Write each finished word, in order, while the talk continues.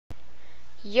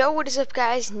Yo, what is up,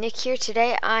 guys? Nick here.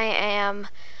 Today I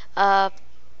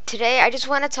just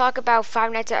want to talk about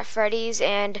Five Nights at Freddy's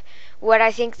and what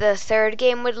I think the third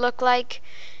game would look like.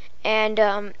 And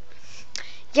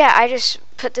yeah, I just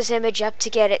put this image up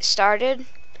to get it started.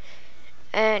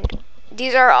 And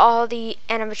these are all the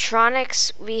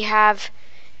animatronics we have.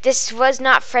 This was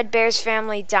not Fredbear's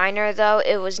Family Diner, though.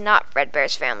 It was not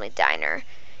Fredbear's Family Diner.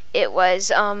 It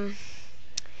was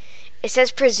it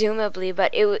says presumably,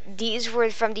 but these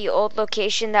were from the old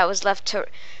location that was left to.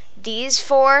 These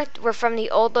four were from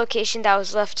the old location that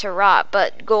was left to rot.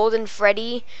 But Golden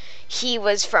Freddy, he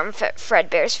was from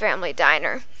Fredbear's Family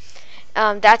Diner.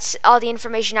 That's all the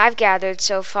information I've gathered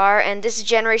so far. And this is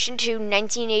Generation 2,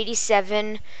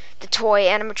 1987, the toy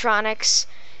animatronics.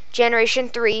 Generation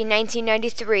 3,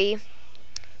 1993.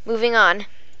 Moving on.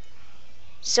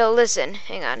 So listen,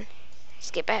 hang on.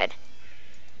 Skip ahead.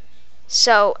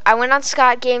 So, I went on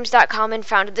scottgames.com and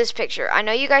found this picture. I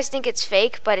know you guys think it's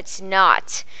fake, but it's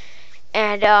not.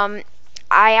 And,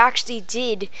 I actually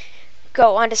did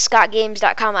go onto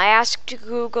scottgames.com. I asked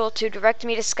Google to direct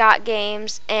me to Scott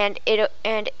Games, and it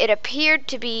appeared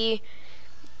to be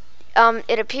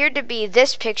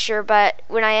this picture, but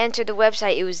when I entered the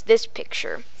website, it was this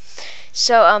picture.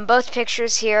 So, both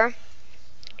pictures here.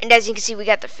 And as you can see, we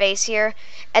got the face here.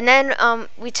 And then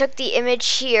we took the image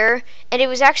here, and it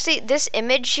was actually this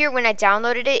image here. When I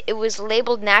downloaded it, it was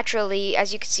labeled naturally,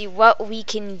 as you can see, what we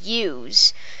can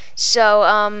use. So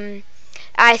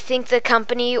I think the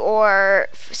company or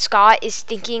Scott is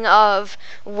thinking of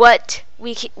what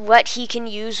he can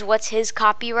use, what's his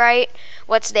copyright,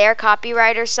 what's their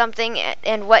copyright or something,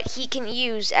 and what he can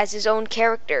use as his own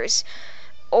characters.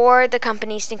 Or the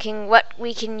company's thinking what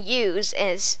we can use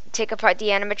is take apart the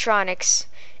animatronics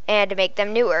and make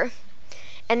them newer.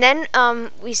 And then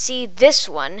we see this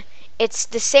one. It's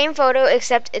the same photo,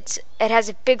 except it has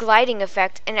a big lighting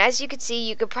effect. And as you can see,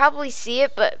 you could probably see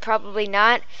it, but probably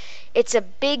not. It's a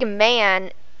big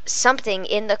man, something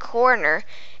in the corner.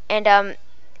 And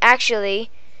actually,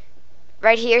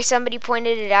 right here, somebody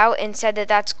pointed it out and said that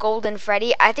that's Golden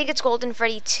Freddy. I think it's Golden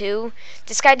Freddy 2.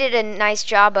 This guy did a nice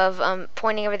job of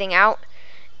pointing everything out.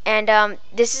 And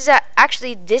this is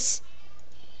actually this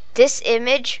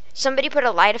image. Somebody put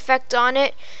a light effect on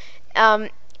it,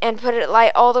 and put it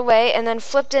light all the way, and then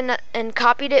flipped in and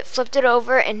copied it, flipped it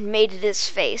over, and made this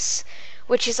face,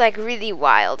 which is like really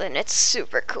wild, and it's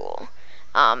super cool.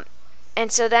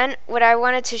 And so then what I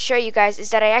wanted to show you guys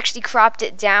is that I actually cropped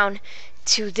it down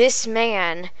to this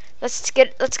man. Let's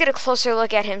get a closer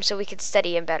look at him so we can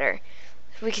study him better.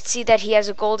 We can see that he has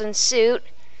a golden suit,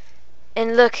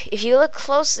 and look, if you look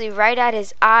closely right at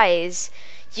his eyes,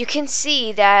 you can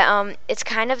see that it's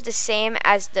kind of the same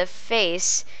as the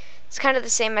face. It's kind of the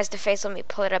same as the face. Let me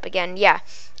pull it up again. Yeah,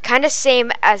 kind of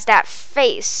same as that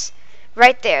face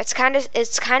right there. It's kind of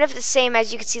the same.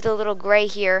 As you can see the little gray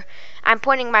here. I'm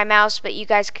pointing my mouse, but you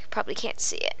guys probably can't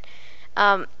see it.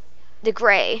 The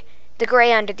gray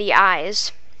under the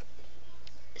eyes.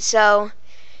 So,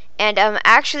 and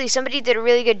actually somebody did a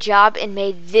really good job and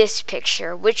made this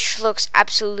picture, which looks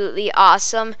absolutely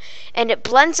awesome. And it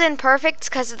blends in perfect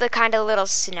because of the kind of little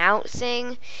snout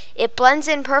thing. It blends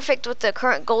in perfect with the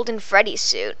current Golden Freddy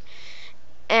suit.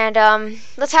 And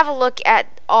let's have a look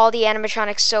at all the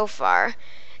animatronics so far.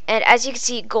 And as you can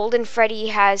see, Golden Freddy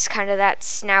has kind of that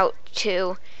snout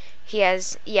too. He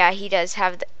does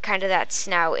have kind of that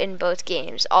snout in both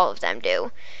games. All of them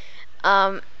do.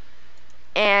 And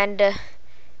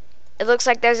it looks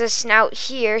like there's a snout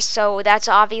here, so that's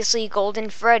obviously Golden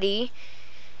Freddy.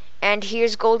 And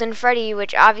here's Golden Freddy,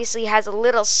 which obviously has a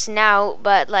little snout,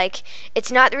 but like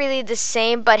it's not really the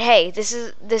same. But hey,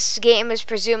 this game is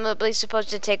presumably supposed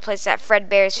to take place at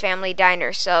Fredbear's Family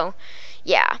Diner, so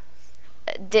yeah,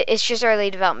 it's just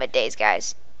early development days,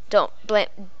 guys. Don't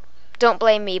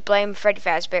blame me. Blame Freddy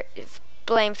Fazbear.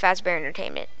 Blame Fazbear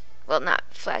Entertainment. Well, not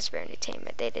Fazbear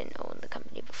Entertainment. They didn't own the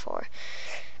company before.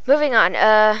 Moving on,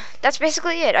 that's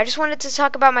basically it. I just wanted to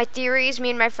talk about my theories. Me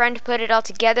and my friend put it all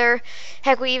together.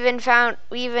 Heck, we even found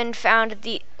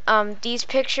these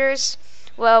pictures.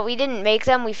 Well, we didn't make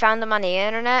them. We found them on the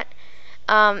internet.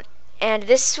 And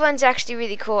this one's actually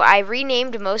really cool. I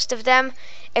renamed most of them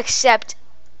except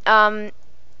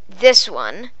this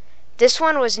one. This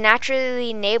one was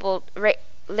naturally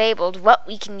labeled what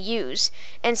we can use.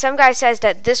 And some guy says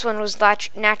that this one was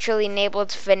naturally labeled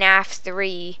FNAF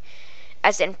 3.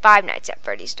 As in Five Nights at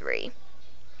Freddy's 3.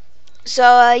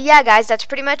 So, yeah, guys, that's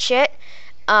pretty much it.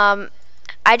 I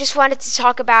just wanted to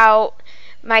talk about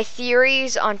my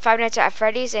theories on Five Nights at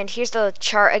Freddy's, and here's the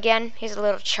chart again. Here's a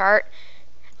little chart.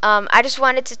 I just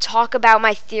wanted to talk about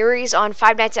my theories on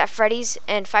Five Nights at Freddy's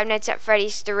and Five Nights at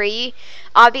Freddy's 3.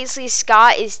 Obviously,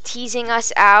 Scott is teasing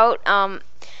us out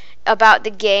about the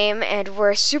game, and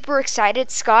we're super excited.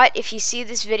 Scott, if you see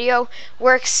this video,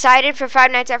 we're excited for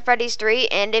Five Nights at Freddy's 3,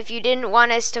 and if you didn't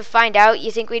want us to find out,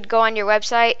 you think we'd go on your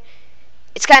website?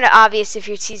 It's kind of obvious if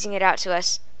you're teasing it out to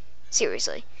us.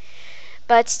 Seriously.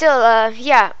 But still,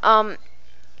 yeah,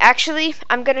 actually,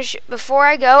 before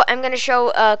I go, I'm gonna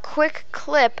show a quick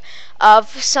clip of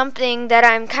something that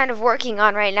I'm kind of working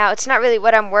on right now. It's not really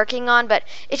what I'm working on, but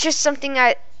it's just something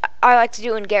I like to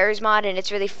do in Gary's Mod, and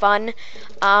it's really fun.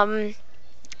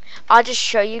 I'll just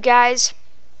show you guys.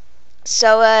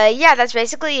 So, yeah, that's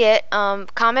basically it.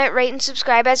 Comment, rate, and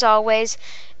subscribe as always,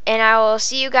 and I will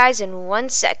see you guys in 1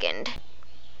 second.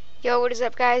 Yo, what is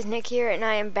up, guys? Nick here, and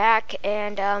I am back,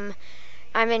 and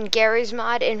I'm in Gary's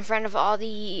Mod in front of all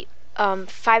the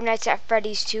Five Nights at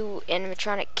Freddy's 2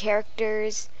 animatronic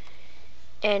characters.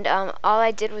 And all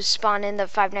I did was spawn in the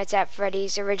Five Nights at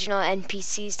Freddy's original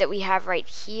NPCs that we have right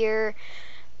here.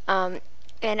 And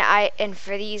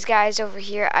for these guys over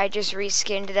here, I just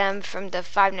reskinned them from the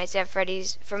Five Nights at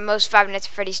Freddy's, from most Five Nights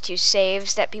at Freddy's 2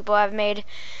 saves that people have made.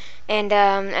 And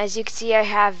as you can see, I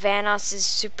have Vanos's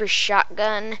super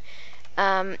shotgun.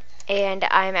 And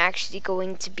I'm actually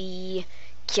going to be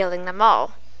killing them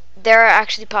all. They're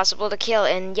actually possible to kill,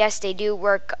 and yes, they do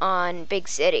work on Big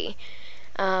City,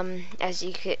 as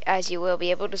you will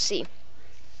be able to see.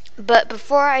 But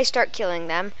before I start killing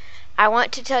them, I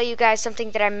want to tell you guys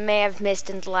something that I may have missed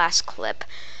in the last clip.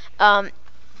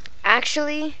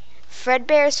 Actually,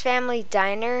 Fredbear's Family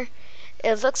Diner,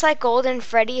 it looks like Golden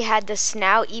Freddy had the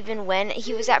snout even when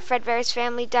he was at Fredbear's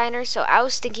Family Diner, so I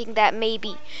was thinking that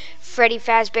maybe Freddy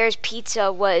Fazbear's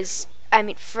Pizza was,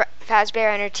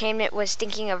 Fazbear Entertainment was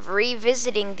thinking of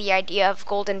revisiting the idea of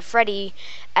Golden Freddy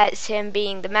as him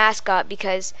being the mascot,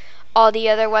 because all the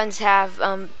other ones have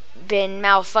been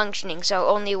malfunctioning, so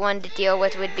only one to deal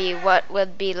with would be what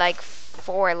would be like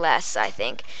 4 less, I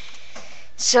think.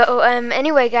 So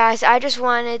anyway, guys, I just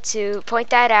wanted to point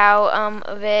that out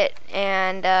a bit,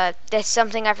 and that's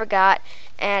something I forgot.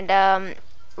 And I'm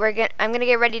gonna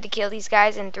get ready to kill these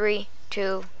guys in 3,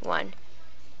 2, 1.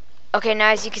 Okay, now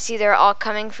as you can see, they're all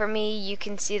coming for me. You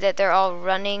can see that they're all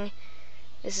running.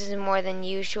 This is more than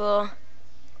usual.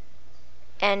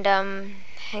 And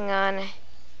hang on.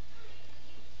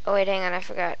 Oh wait, hang on, I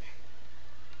forgot.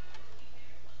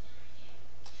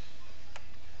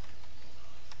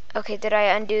 Okay, did I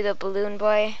undo the balloon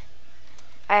boy?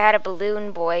 I had a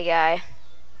balloon boy guy.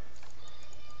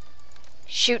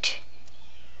 Shoot.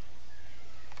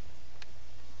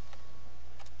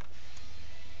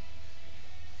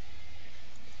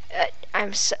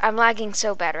 I'm lagging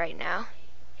so bad right now.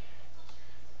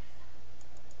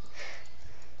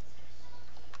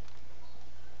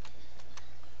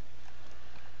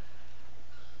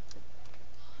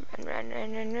 Run.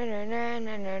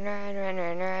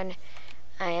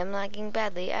 I am lagging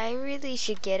badly. I really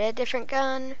should get a different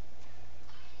gun.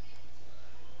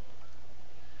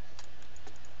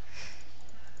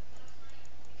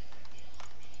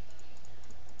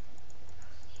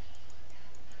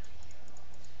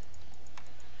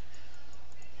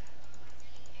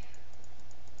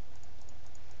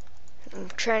 I'm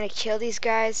trying to kill these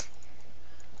guys.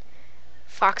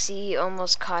 Foxy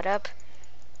almost caught up.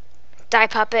 Die,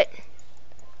 puppet.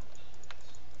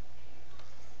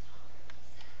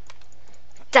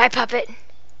 Die, puppet.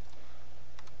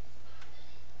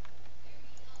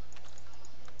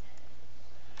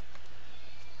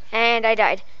 And I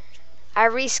died. I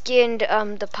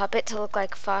reskinned the puppet to look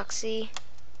like Foxy.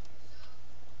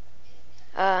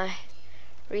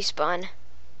 Respawn.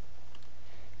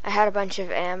 I had a bunch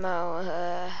of ammo.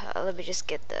 Let me just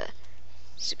get the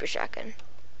super shotgun.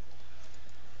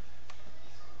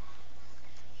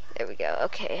 There we go.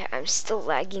 Okay, I'm still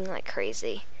lagging like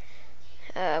crazy.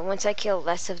 Once I kill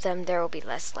less of them, there will be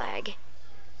less lag.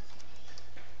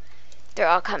 They're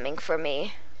all coming for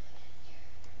me.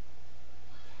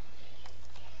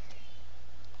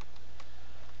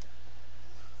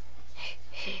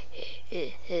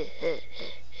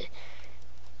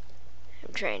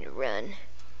 I'm trying to run.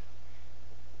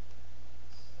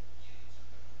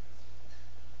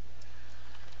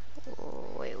 Oh,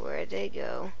 wait, where'd they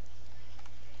go?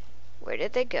 Where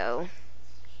did they go?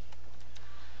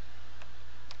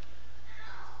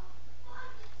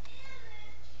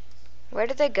 Where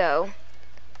did they go?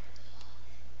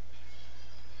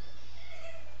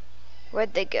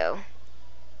 Where'd they go?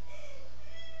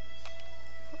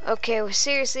 Okay, well,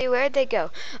 seriously, where'd they go?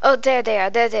 Oh, there they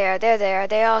are, there they are, there they are.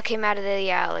 They all came out of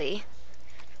the alley.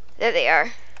 There they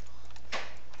are.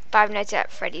 Five Nights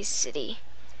at Freddy's City.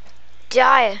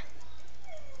 Die.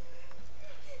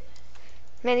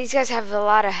 Man, these guys have a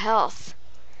lot of health.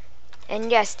 And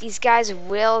yes, these guys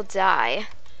will die.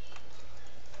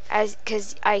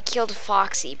 Because I killed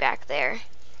Foxy back there.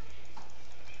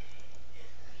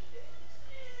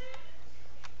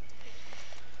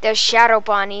 There's Shadow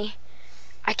Bonnie.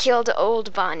 I killed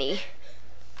Old Bonnie.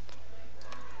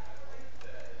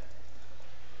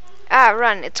 Ah,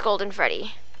 run. It's Golden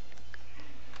Freddy.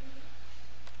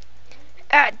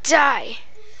 Ah, die.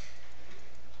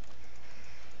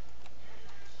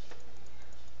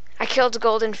 I killed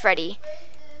Golden Freddy.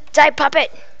 Die,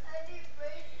 puppet.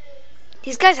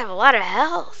 These guys have a lot of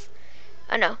health.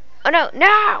 Oh no. Oh no.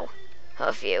 No!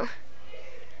 Oh, phew.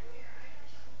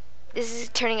 This is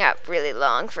turning out really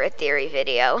long for a theory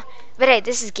video. But hey,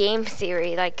 this is game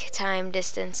theory, like time,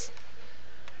 distance.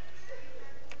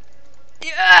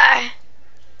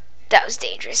 That was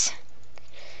dangerous.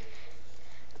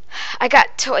 I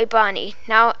got Toy Bonnie.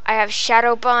 Now I have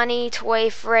Shadow Bonnie, Toy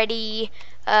Freddy,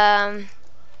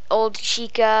 Old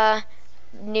Chica,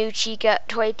 New Chica,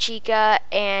 Toy Chica,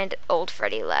 and Old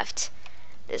Freddy left.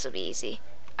 This will be easy.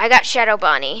 I got Shadow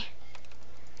Bonnie.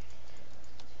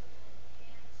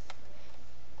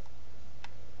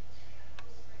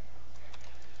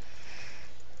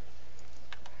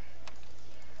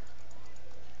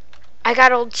 I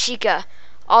got Old Chica.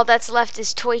 All that's left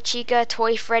is Toy Chica,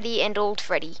 Toy Freddy, and Old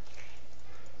Freddy.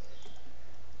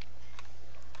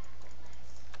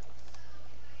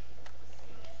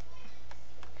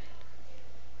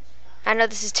 I know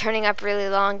this is turning up really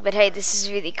long, but hey, this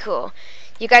is really cool.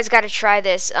 You guys gotta try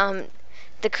this.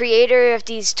 The creator of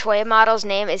these toy models'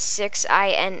 name is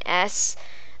 6INS.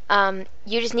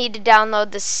 You just need to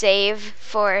download the save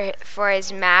for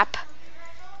his map.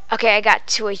 Okay, I got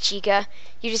Toy Chica.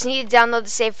 You just need to download the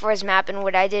save for his map, and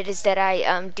what I did is that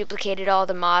I duplicated all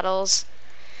the models.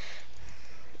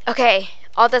 Okay,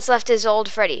 all that's left is Old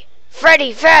Freddy.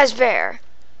 Freddy Fazbear!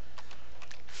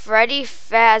 Freddy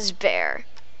Fazbear.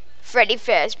 Freddy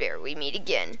Fazbear, we meet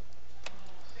again.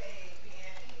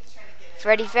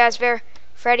 Freddy Fazbear.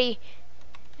 Freddy.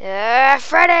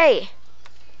 Freddy!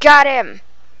 Got him!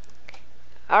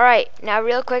 Alright, now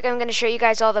real quick I'm going to show you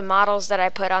guys all the models that I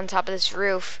put on top of this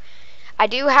roof. I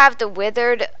do have the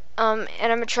withered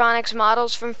animatronics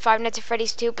models from Five Nights at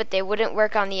Freddy's 2, but they wouldn't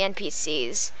work on the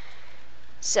NPCs.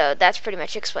 So that's pretty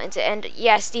much explains it. And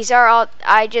yes, these are all,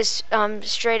 I just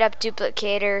straight up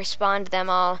duplicator spawned them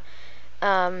all.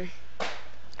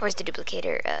 Where's the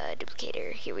duplicator?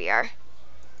 Duplicator, here we are.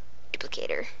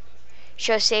 Duplicator.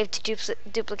 Show save to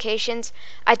duplications.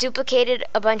 I duplicated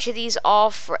a bunch of these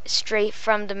all straight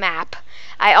from the map.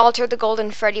 I altered the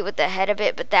Golden Freddy with the head of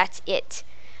it, but that's it.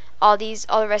 All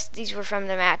the rest of these were from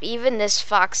the map. Even this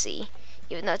Foxy,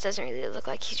 even though it doesn't really look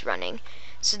like he's running.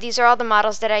 So these are all the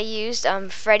models that I used.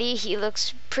 Freddy, he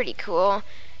looks pretty cool.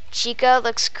 Chica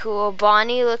looks cool.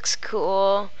 Bonnie looks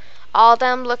cool. All of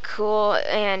them look cool.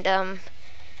 And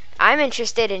I'm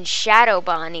interested in Shadow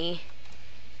Bonnie,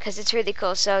 because it's really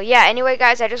cool. So yeah, anyway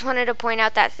guys, I just wanted to point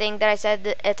out that thing that I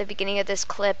said at the beginning of this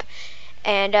clip.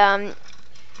 And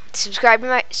subscribe to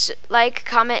my, like,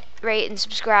 comment, rate, and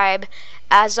subscribe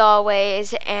as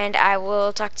always, and I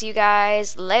will talk to you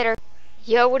guys later.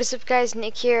 Yo, what is up guys,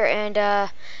 Nick here, and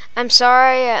I'm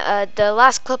sorry, the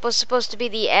last clip was supposed to be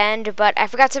the end, but I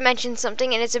forgot to mention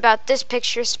something, and it's about this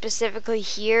picture specifically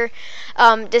here.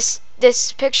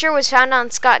 This picture was found on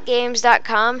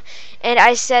scottgames.com, and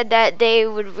I said that they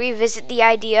would revisit the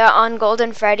idea on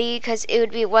Golden Freddy, because it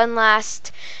would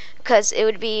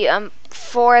be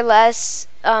four less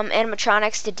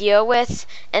animatronics to deal with,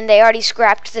 and they already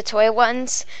scrapped the toy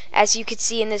ones, as you could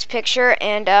see in this picture.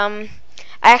 And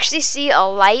I actually see a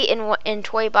light in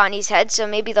Toy Bonnie's head, so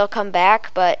maybe they'll come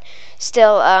back, but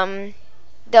still,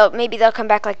 maybe they'll come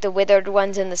back like the withered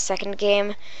ones in the second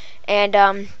game.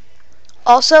 And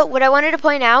also, what I wanted to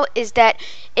point out is that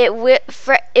it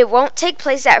won't take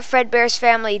place at Fredbear's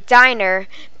Family Diner,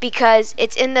 because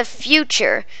it's in the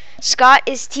future. Scott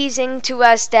is teasing to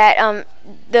us that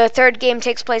the third game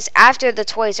takes place after the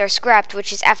toys are scrapped,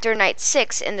 which is after night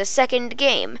 6 in the second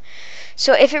game.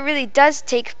 So if it really does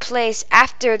take place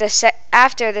after the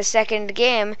second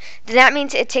game, then that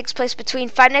means it takes place between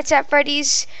Five Nights at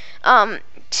Freddy's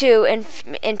 2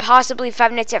 and possibly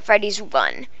Five Nights at Freddy's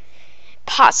 1.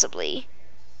 Possibly.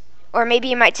 Or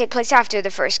maybe it might take place after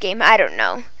the first game. I don't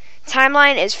know.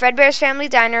 Timeline is Fredbear's Family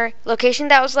Diner, location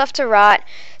that was left to rot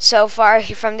so far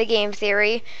from the game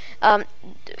theory.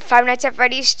 Five Nights at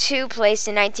Freddy's 2 placed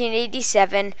in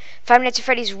 1987. Five Nights at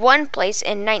Freddy's 1 placed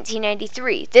in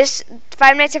 1993. This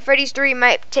Five Nights at Freddy's 3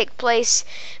 might take place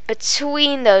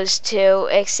between those two,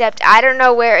 except I don't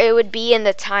know where it would be in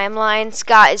the timeline.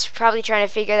 Scott is probably trying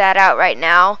to figure that out right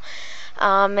now.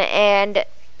 And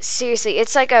seriously,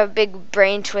 it's like a big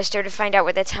brain twister to find out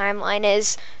where the timeline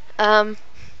is.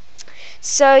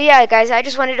 So yeah, guys, I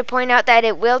just wanted to point out that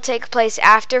it will take place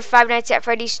after Five Nights at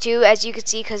Freddy's 2, as you can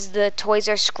see, because the toys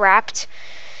are scrapped.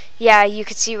 Yeah, you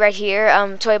can see right here,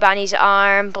 Toy Bonnie's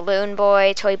arm, Balloon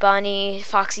Boy, Toy Bonnie,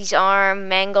 Foxy's arm,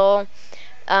 Mangle,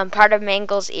 part of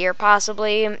Mangle's ear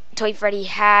possibly, Toy Freddy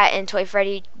hat, and Toy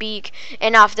Freddy beak.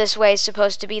 And off this way is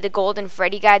supposed to be the Golden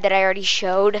Freddy guy that I already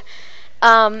showed.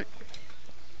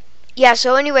 Yeah,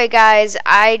 so anyway, guys,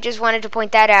 I just wanted to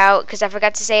point that out because I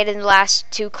forgot to say it in the last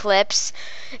two clips.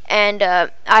 And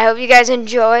I hope you guys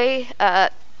enjoy.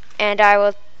 And I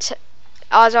will,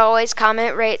 as always,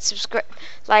 comment, rate,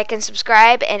 like, and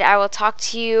subscribe. And I will talk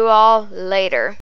to you all later.